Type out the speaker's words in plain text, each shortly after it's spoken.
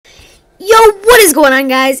Yo, what is going on,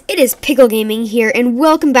 guys? It is Pickle Gaming here, and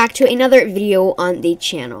welcome back to another video on the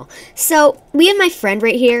channel. So, we have my friend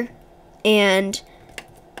right here, and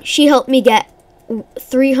she helped me get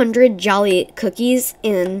 300 Jolly cookies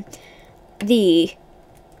in the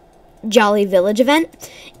Jolly Village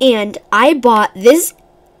event, and I bought this,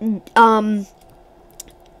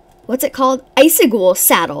 what's it called? Icigool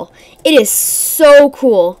saddle. It is so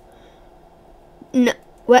cool. No,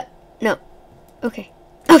 what? No. Okay.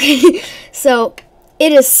 Okay, so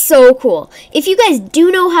it is so cool. If you guys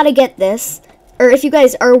do know how to get this, or if you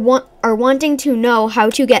guys are wanting to know how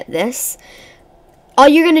to get this, all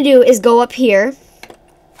you're gonna do is go up here,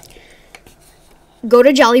 go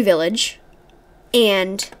to Jolly Village,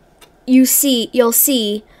 and you'll see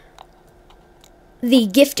the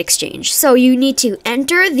gift exchange. So you need to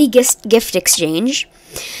enter the gift exchange,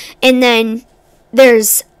 and then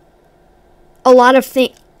there's a lot of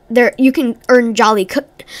things. There, you can earn Jolly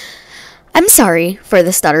I'm sorry for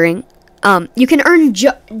the stuttering. You can earn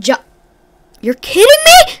You're kidding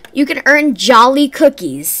me? You can earn Jolly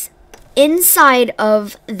cookies inside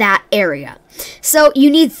of that area. So you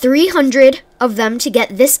need 300 of them to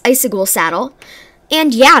get this Icigool saddle.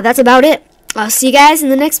 And yeah, that's about it. I'll see you guys in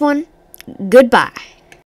the next one. Goodbye.